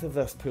length of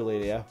this pool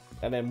area,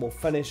 and then we'll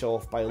finish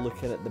off by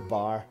looking at the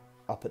bar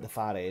up at the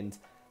far end.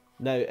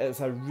 Now, it's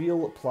a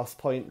real plus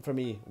point for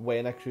me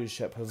when a cruise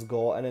ship has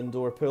got an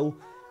indoor pool.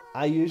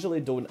 I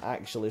usually don't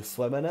actually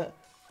swim in it.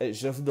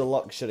 It's just the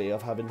luxury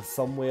of having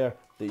somewhere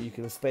that you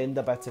can spend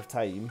a bit of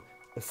time,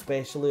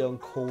 especially on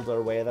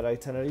colder weather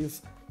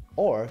itineraries,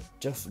 or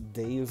just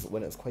days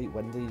when it's quite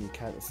windy and you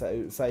can't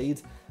sit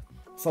outside.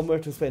 Somewhere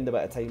to spend a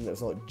bit of time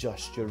that's not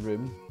just your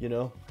room, you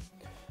know.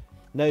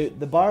 Now,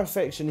 the bar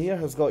section here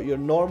has got your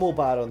normal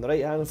bar on the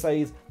right hand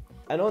side,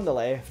 and on the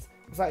left,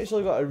 it's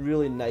actually got a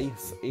really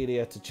nice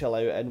area to chill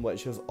out in,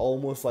 which is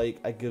almost like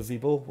a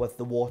gazebo with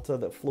the water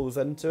that flows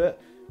into it.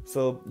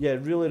 So yeah,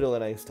 really, really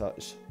nice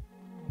touch.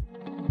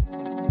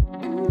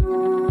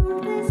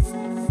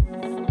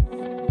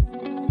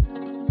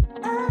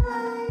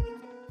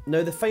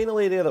 Now the final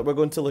area that we're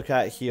going to look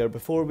at here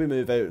before we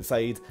move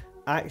outside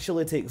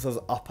actually takes us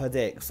up a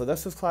deck. So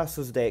this is classed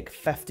as deck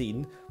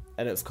 15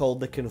 and it's called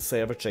the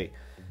conservatory.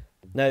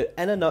 Now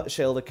in a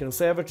nutshell, the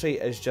conservatory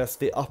is just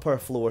the upper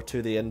floor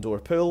to the indoor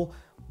pool,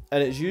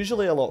 and it's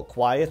usually a lot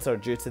quieter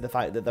due to the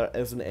fact that there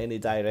isn't any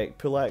direct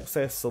pool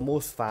access, so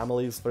most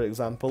families, for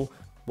example,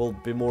 will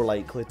be more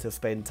likely to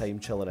spend time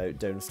chilling out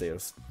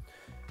downstairs.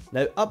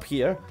 Now up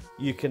here,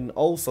 you can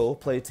also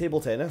play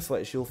table tennis,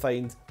 which you'll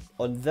find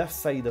on this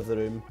side of the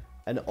room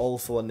and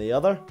also on the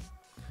other.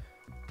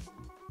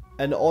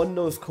 And on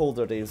those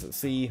colder days at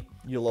sea,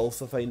 you'll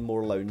also find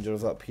more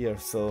loungers up here.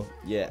 So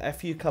yeah,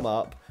 if you come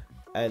up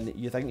and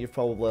you think you've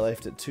probably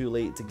left it too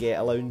late to get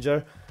a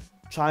lounger,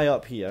 try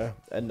up here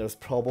and there's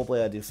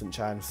probably a decent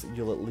chance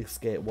you'll at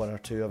least get one or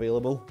two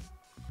available.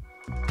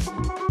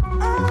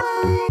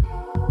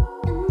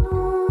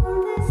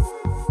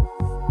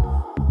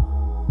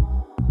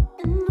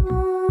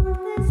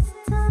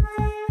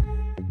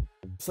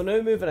 So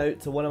now moving out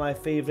to one of my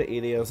favourite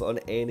areas on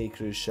any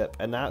cruise ship,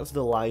 and that's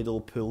the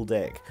Lido pool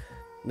deck.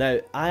 Now,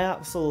 I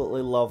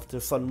absolutely love to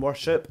sun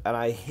worship, and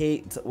I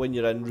hate when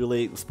you're in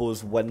really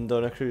exposed wind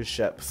on a cruise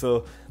ship,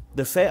 so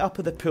the setup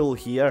of the pool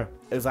here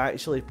is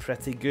actually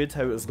pretty good,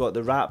 how it's got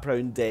the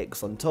wraparound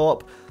decks on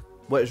top,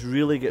 which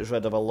really gets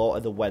rid of a lot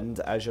of the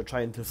wind as you're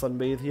trying to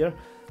sunbathe here.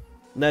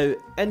 Now,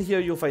 in here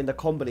you'll find a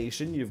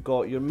combination. You've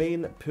got your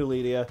main pool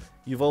area,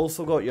 you've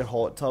also got your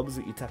hot tubs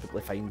that you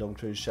typically find on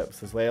cruise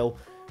ships as well.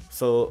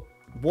 So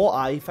what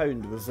I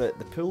found was that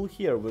the pool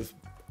here was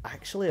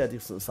actually a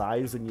decent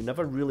size and you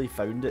never really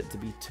found it to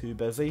be too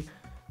busy.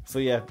 So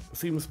yeah,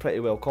 seems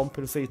pretty well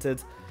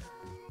compensated.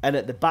 And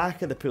at the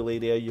back of the pool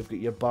area you've got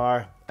your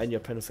bar and your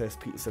Princess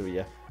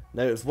Pizzeria.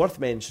 Now it's worth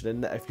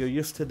mentioning that if you're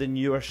used to the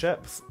newer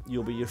ships,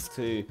 you'll be used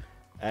to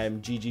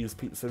Gigi's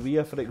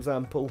Pizzeria for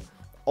example.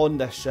 On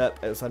this ship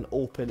it's an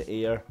open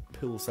air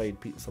poolside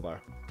pizza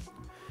bar.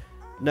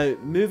 Now,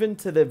 moving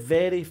to the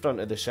very front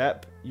of the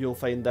ship, you'll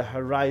find the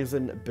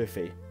Horizon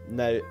Buffet.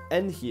 Now,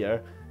 in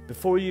here,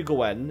 before you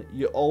go in,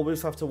 you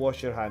always have to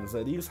wash your hands.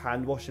 Now, these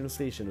hand washing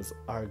stations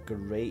are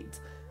great.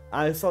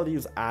 I saw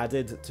these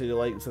added to the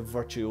likes of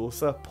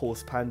Virtuosa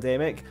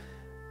post-pandemic.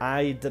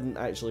 I didn't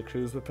actually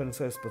cruise with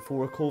Princess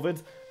before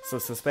COVID, so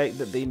suspect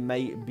that they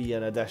might be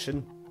an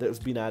addition that's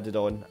been added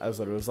on as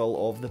a result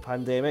of the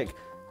pandemic.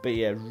 But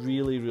yeah,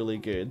 really, really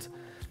good.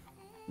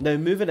 Now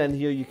moving in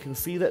here, you can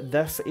see that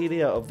this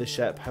area of the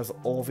ship has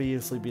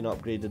obviously been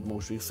upgraded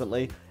most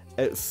recently.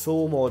 It's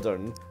so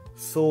modern,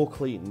 so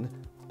clean,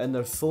 and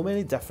there's so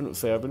many different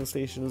serving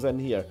stations in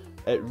here.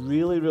 It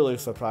really, really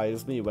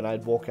surprised me when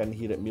I'd walk in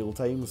here at meal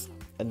times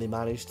and they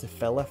managed to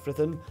fill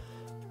everything.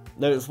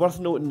 Now it's worth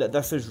noting that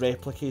this is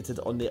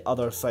replicated on the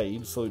other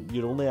side, so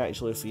you're only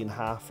actually seeing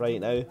half right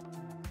now.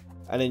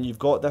 And then you've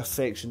got this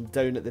section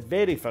down at the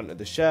very front of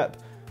the ship,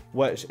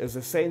 which is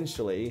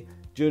essentially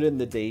during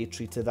the day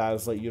treated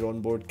as like your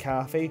onboard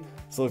cafe.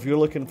 So if you're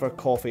looking for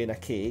coffee and a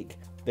cake,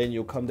 then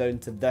you'll come down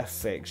to this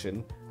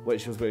section,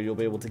 which is where you'll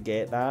be able to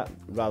get that,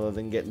 rather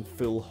than getting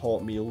full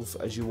hot meals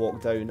as you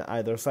walk down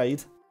either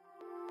side.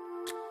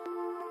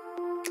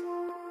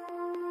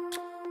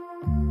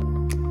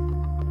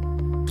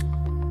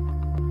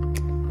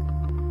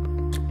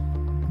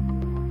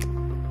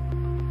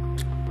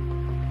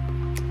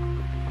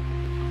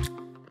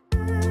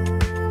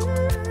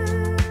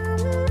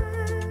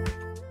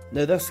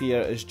 Now this here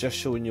is just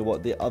showing you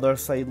what the other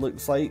side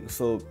looks like,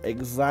 so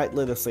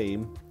exactly the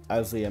same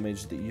as the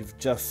image that you've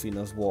just seen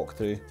us walk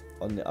through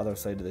on the other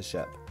side of the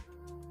ship.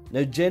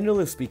 Now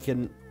generally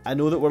speaking, I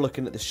know that we're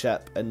looking at the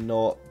ship and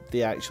not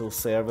the actual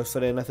service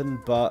or anything,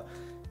 but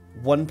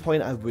one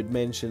point I would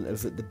mention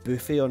is that the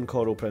buffet on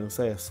Coral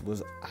Princess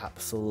was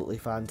absolutely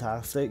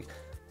fantastic.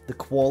 The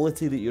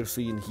quality that you're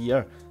seeing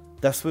here,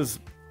 this was,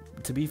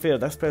 to be fair,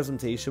 this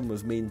presentation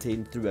was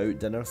maintained throughout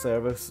dinner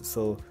service,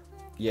 so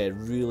yeah,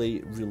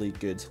 really, really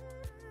good.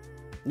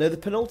 Now the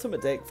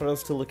penultimate deck for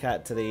us to look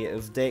at today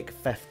is deck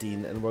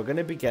 15, and we're going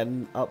to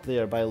begin up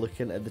there by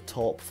looking at the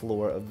top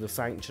floor of the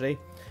sanctuary.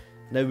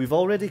 Now we've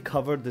already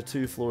covered the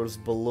two floors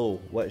below,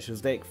 which is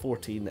deck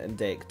 14 and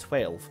deck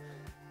 12,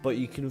 but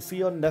you can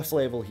see on this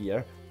level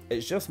here,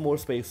 it's just more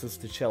spaces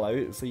to chill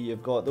out. So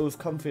you've got those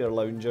comfier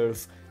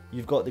loungers,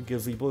 you've got the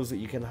gazebos that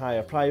you can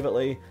hire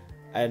privately,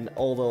 and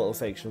all the little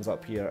sections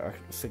up here are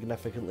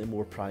significantly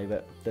more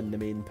private than the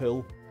main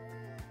pool.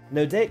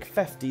 Now deck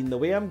 15, the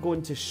way I'm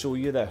going to show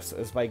you this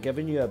is by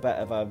giving you a bit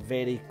of a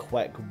very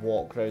quick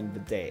walk around the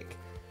deck.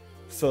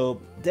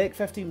 So deck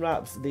 15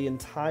 wraps the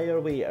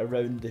entire way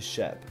around the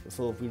ship.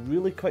 So if we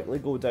really quickly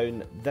go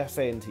down this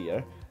end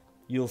here,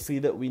 you'll see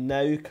that we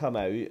now come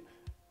out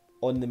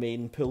on the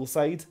main pool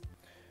side.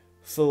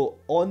 So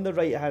on the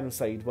right hand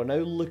side, we're now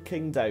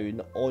looking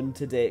down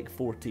onto deck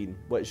 14,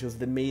 which is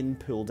the main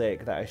pool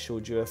deck that I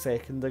showed you a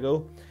second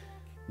ago.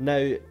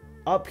 Now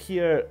up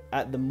here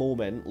at the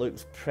moment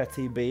looks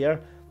pretty bare.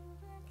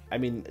 I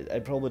mean,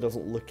 it probably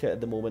doesn't look it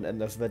at the moment in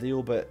this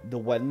video, but the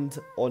wind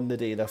on the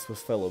day this was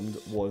filmed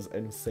was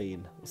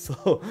insane.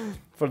 So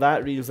for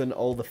that reason,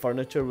 all the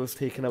furniture was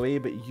taken away,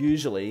 but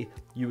usually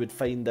you would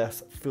find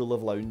this full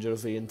of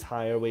loungers the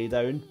entire way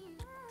down.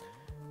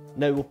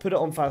 Now we'll put it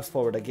on fast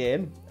forward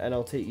again, and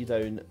I'll take you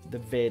down the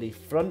very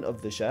front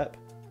of the ship.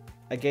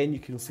 Again, you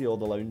can see all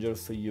the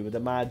loungers, so you would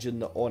imagine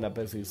that on a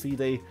busy sea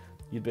day,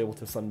 you'd be able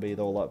to sunbathe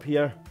all up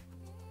here.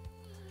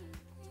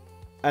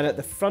 And at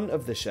the front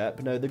of the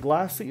ship, now the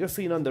glass that you're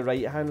seeing on the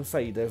right hand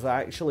side is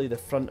actually the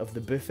front of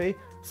the buffet.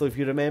 So if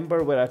you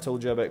remember where I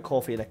told you about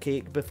coffee and a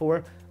cake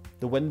before,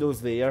 the windows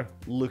there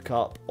look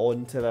up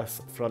onto this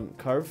front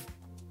curve.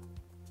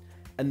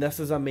 And this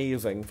is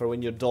amazing for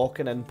when you're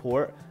docking in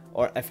port,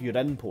 or if you're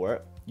in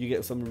port, you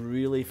get some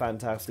really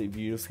fantastic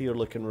views here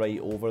looking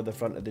right over the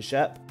front of the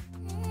ship.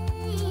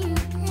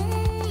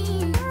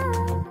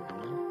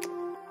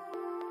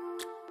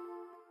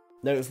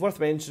 Now it's worth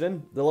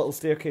mentioning, the little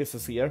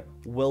staircases here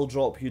will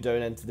drop you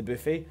down into the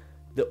buffet.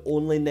 The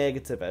only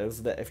negative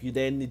is that if you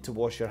then need to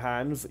wash your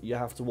hands, you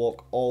have to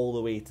walk all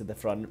the way to the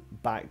front,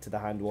 back to the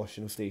hand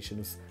washing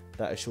stations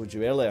that I showed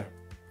you earlier.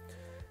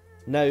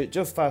 Now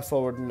just fast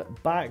forwarding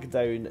back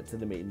down to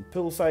the main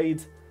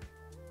poolside,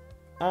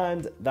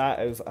 and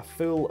that is a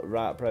full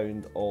wrap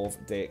round of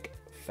deck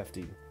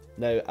 15.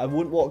 Now I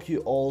won't walk you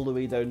all the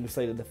way down the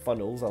side of the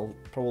funnels, I'll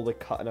probably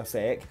cut in a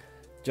sec,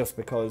 just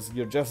because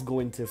you're just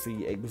going to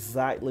see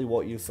exactly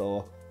what you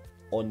saw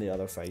on the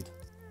other side.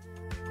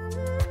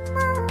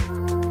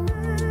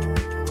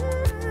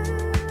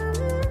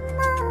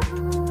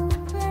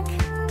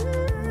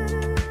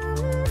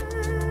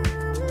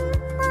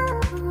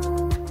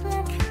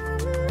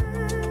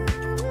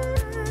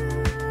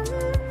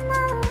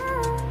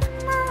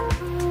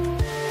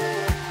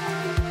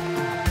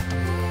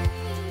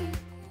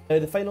 Now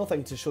the final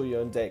thing to show you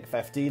on deck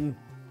 15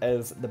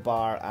 is the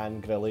bar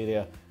and grill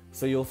area.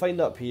 So you'll find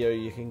up here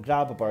you can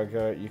grab a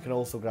burger, you can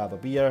also grab a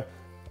beer,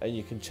 and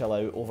you can chill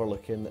out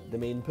overlooking the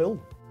main pool.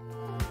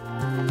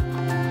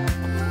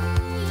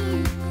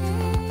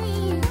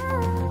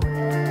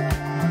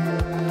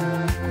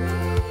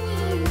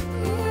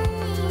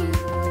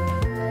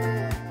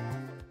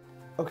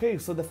 Okay,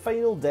 so the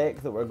final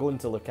deck that we're going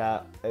to look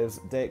at is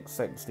deck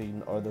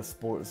 16, or the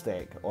sports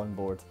deck on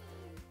board.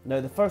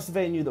 Now the first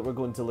venue that we're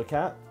going to look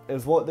at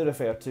is what they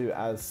refer to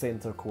as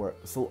centre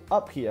court. So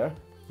up here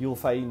you'll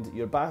find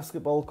your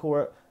basketball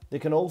court. They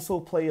can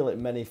also play like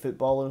mini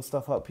football and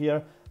stuff up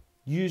here.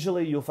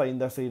 Usually you'll find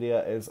this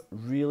area is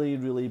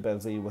really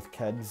busy with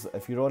kids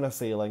if you're on a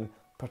sailing,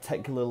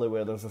 particularly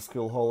where there's a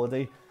school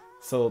holiday.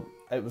 So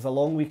it was a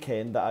long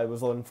weekend that I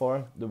was on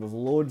for. There was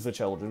loads of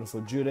children,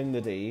 so during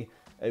the day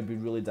it'd be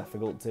really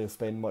difficult to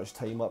spend much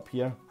time up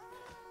here.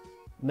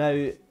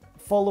 Now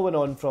following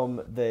on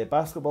from the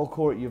basketball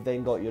court, you've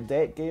then got your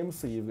deck games.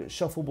 So you've got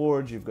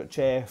shuffleboard, you've got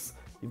chess,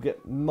 you've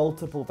got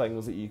multiple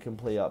things that you can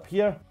play up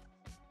here.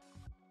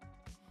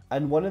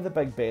 And one of the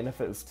big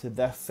benefits to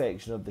this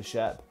section of the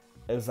ship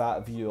is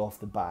that view off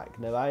the back.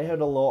 Now I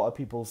heard a lot of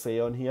people say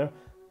on here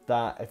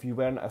that if you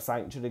weren't a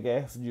sanctuary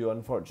guest, you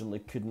unfortunately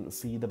couldn't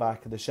see the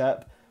back of the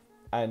ship,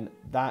 and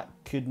that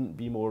couldn't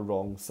be more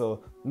wrong.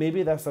 So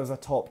maybe this is a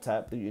top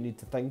tip that you need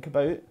to think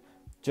about.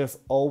 Just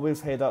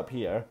always head up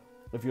here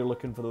if you're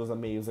looking for those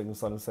amazing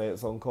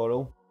sunsets on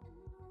Coral.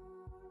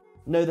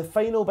 Now the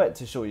final bit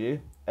to show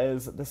you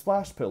is the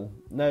splash pool.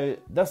 Now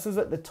this is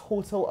at the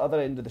total other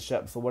end of the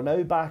ship, so we're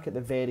now back at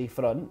the very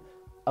front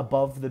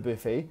above the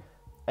buffet,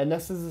 and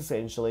this is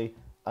essentially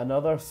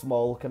another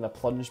small kind of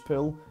plunge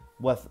pool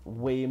with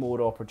way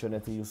more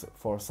opportunities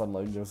for sun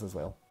loungers as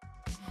well.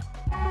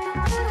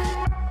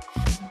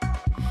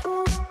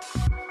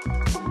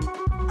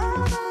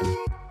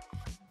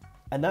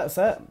 And that's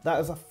it. That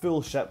is a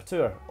full ship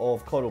tour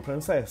of Coral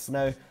Princess.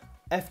 Now,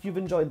 if you've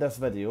enjoyed this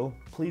video,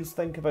 please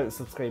think about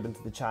subscribing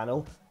to the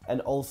channel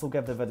and also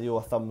give the video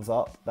a thumbs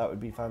up. That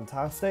would be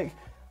fantastic.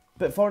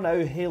 But for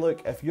now, hey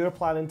look, if you're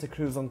planning to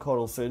cruise on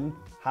Coral soon,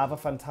 have a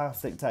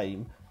fantastic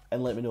time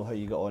and let me know how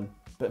you got on.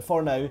 But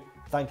for now,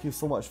 thank you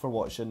so much for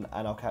watching,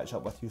 and I'll catch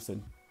up with you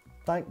soon.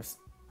 Thanks.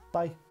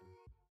 Bye.